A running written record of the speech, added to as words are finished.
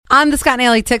On the Scott and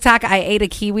Allie TikTok, I ate a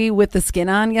kiwi with the skin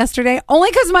on yesterday,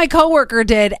 only because my coworker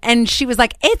did, and she was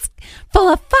like, "It's full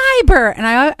of fiber," and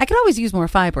I could always use more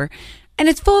fiber, and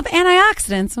it's full of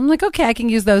antioxidants. I'm like, okay, I can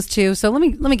use those too. So let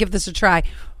me give this a try.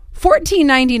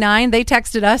 $14.99. They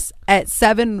texted us at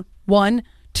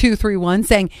 71231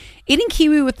 saying, "Eating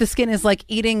kiwi with the skin is like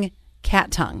eating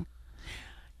cat tongue."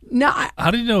 No,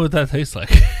 how do you know what that tastes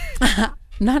like?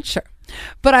 Not sure,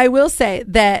 but I will say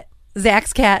that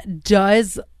Zach's cat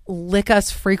does lick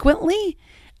us frequently,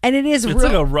 and it's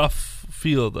like a rough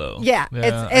feel though. Yeah,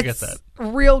 I get that.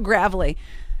 Real gravelly.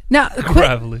 Now,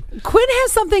 Quinn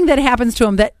has something that happens to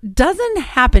him that doesn't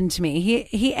happen to me.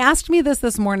 He asked me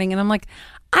this morning, and I'm like,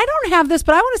 I don't have this,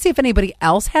 but I want to see if anybody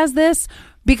else has this,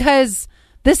 because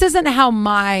this isn't how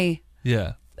my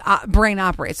brain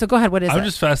operates. So go ahead. What is it? I'm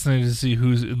just fascinated to see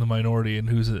who's in the minority and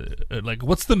who's like,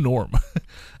 what's the norm?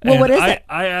 Well, what is it?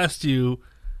 I asked you,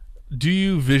 do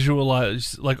you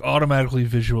visualize, like automatically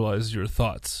visualize your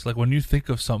thoughts? Like when you think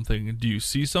of something, do you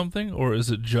see something, or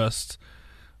is it just,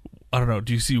 I don't know,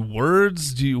 do you see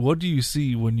words? What do you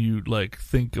see when you like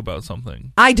think about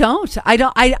something? I don't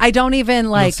even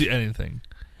like you don't see anything.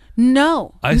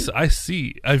 No. I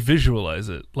visualize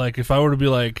it. Like if I were to be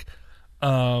like,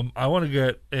 I want to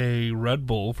get a Red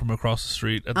Bull from across the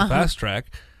street at the Fast Track,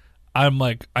 I'm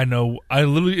like, I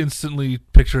literally instantly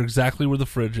picture exactly where the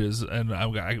fridge is, and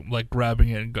I'm like grabbing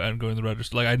it and going to the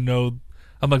register. Like I know,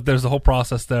 I'm like, there's the whole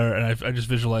process there, and I just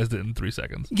visualized it in 3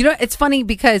 seconds. You know, it's funny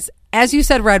because as you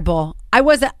said Red Bull, I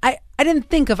wasn't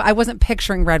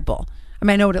picturing Red Bull. I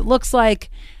mean, I know what it looks like.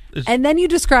 And then you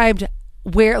described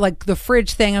where, like, the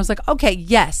fridge thing. I was like, okay,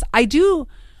 yes, I do.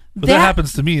 But that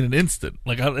happens to me in an instant.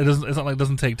 Like it's not like it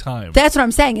doesn't take time. That's what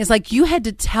I'm saying. Is like you had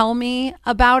to tell me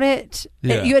about it.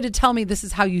 Yeah. You had to tell me this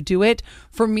is how you do it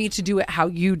for me to do it how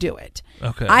you do it.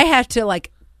 Okay. I have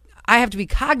to be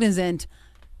cognizant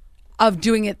of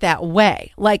doing it that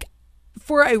way. Like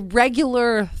for a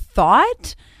regular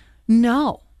thought,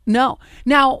 no. Now,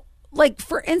 like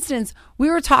for instance, we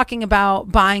were talking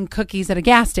about buying cookies at a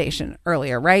gas station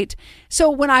earlier, right? So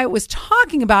when I was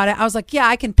talking about it, I was like, yeah,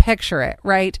 I can picture it,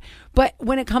 right? But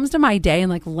when it comes to my day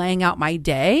and like laying out my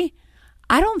day,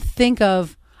 I don't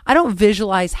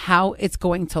visualize how it's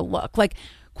going to look. Like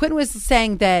Quinn was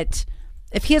saying that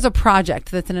if he has a project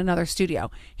that's in another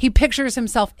studio, he pictures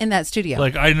himself in that studio.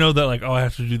 Like I know that, like, oh, I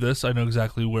have to do this. I know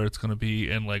exactly where it's going to be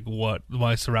and like what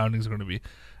my surroundings are going to be.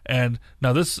 And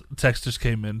now this text just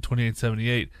came in,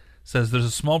 2878, says there's a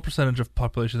small percentage of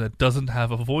population that doesn't have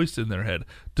a voice in their head.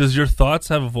 Does your thoughts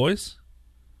have a voice?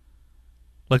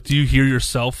 Like, do you hear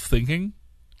yourself thinking?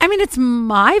 I mean, it's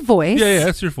my voice. Yeah,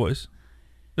 it's your voice.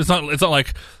 It's not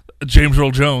like James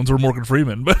Earl Jones or Morgan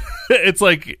Freeman, but it's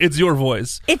like it's your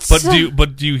voice.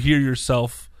 Do you hear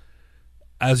yourself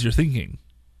as you're thinking?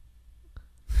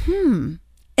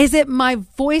 Is it my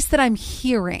voice that I'm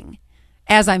hearing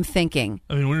as I'm thinking?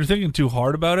 I mean, when you're thinking too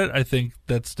hard about it, I think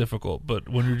that's difficult. But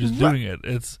when you're just doing it,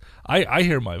 it's I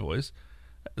hear my voice.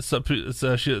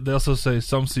 They also say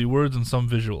some see words and some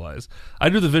visualize. I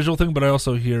do the visual thing, but I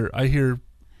hear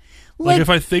like if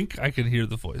I think, I can hear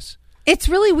the voice. It's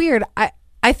really weird.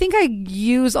 I think I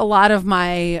use a lot of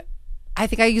memorization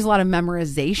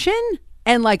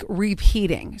and like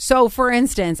repeating. So for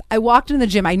instance, I walked in the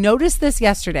gym. I noticed this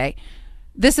yesterday.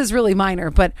 This is really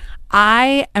minor, but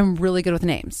I am really good with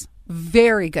names.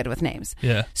 Very good with names.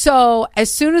 Yeah. So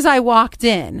as soon as I walked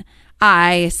in,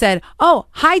 I said, "Oh,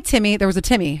 hi, Timmy." There was a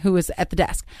Timmy who was at the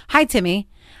desk. "Hi, Timmy."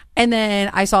 And then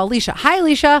I saw Alicia. "Hi,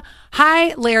 Alicia."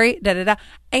 "Hi, Larry." Da da da.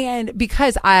 And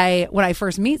because when I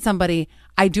first meet somebody,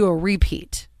 I do a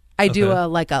repeat. I do a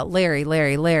Larry,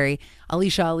 Larry, Larry,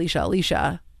 Alicia, Alicia,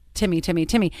 Alicia, Timmy, Timmy,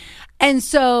 Timmy. And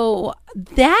so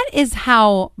that is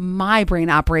how my brain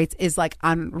operates, is like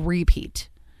on repeat.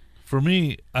 For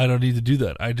me, I don't need to do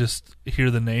that. I just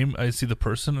hear the name, I see the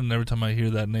person, and every time I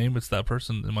hear that name, it's that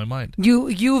person in my mind.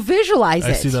 You visualize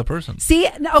it. I see that person. See,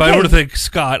 okay. If I were to think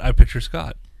Scott, I picture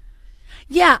Scott.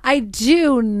 Yeah, I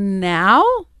do now,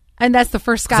 and that's the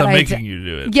first Scott I'm making you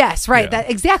do it. Yes, right. Yeah.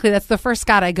 Exactly. That's the first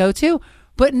Scott I go to.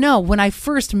 But no, when I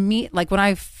first meet, like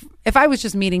if I was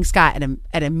just meeting Scott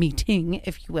at a meeting,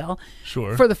 if you will,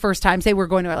 sure, for the first time, say we're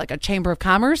going to like a Chamber of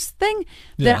Commerce thing,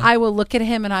 then I will look at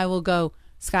him and I will go,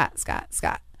 "Scott, Scott,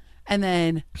 Scott," and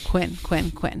then Quinn,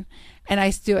 Quinn, Quinn, and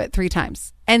I do it 3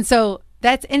 times. And so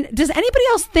does anybody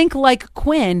else think like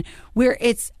Quinn, where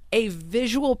it's a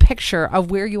visual picture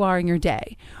of where you are in your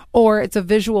day, or it's a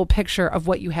visual picture of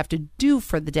what you have to do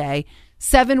for the day?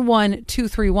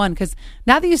 71231, because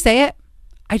now that you say it,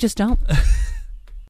 I just don't.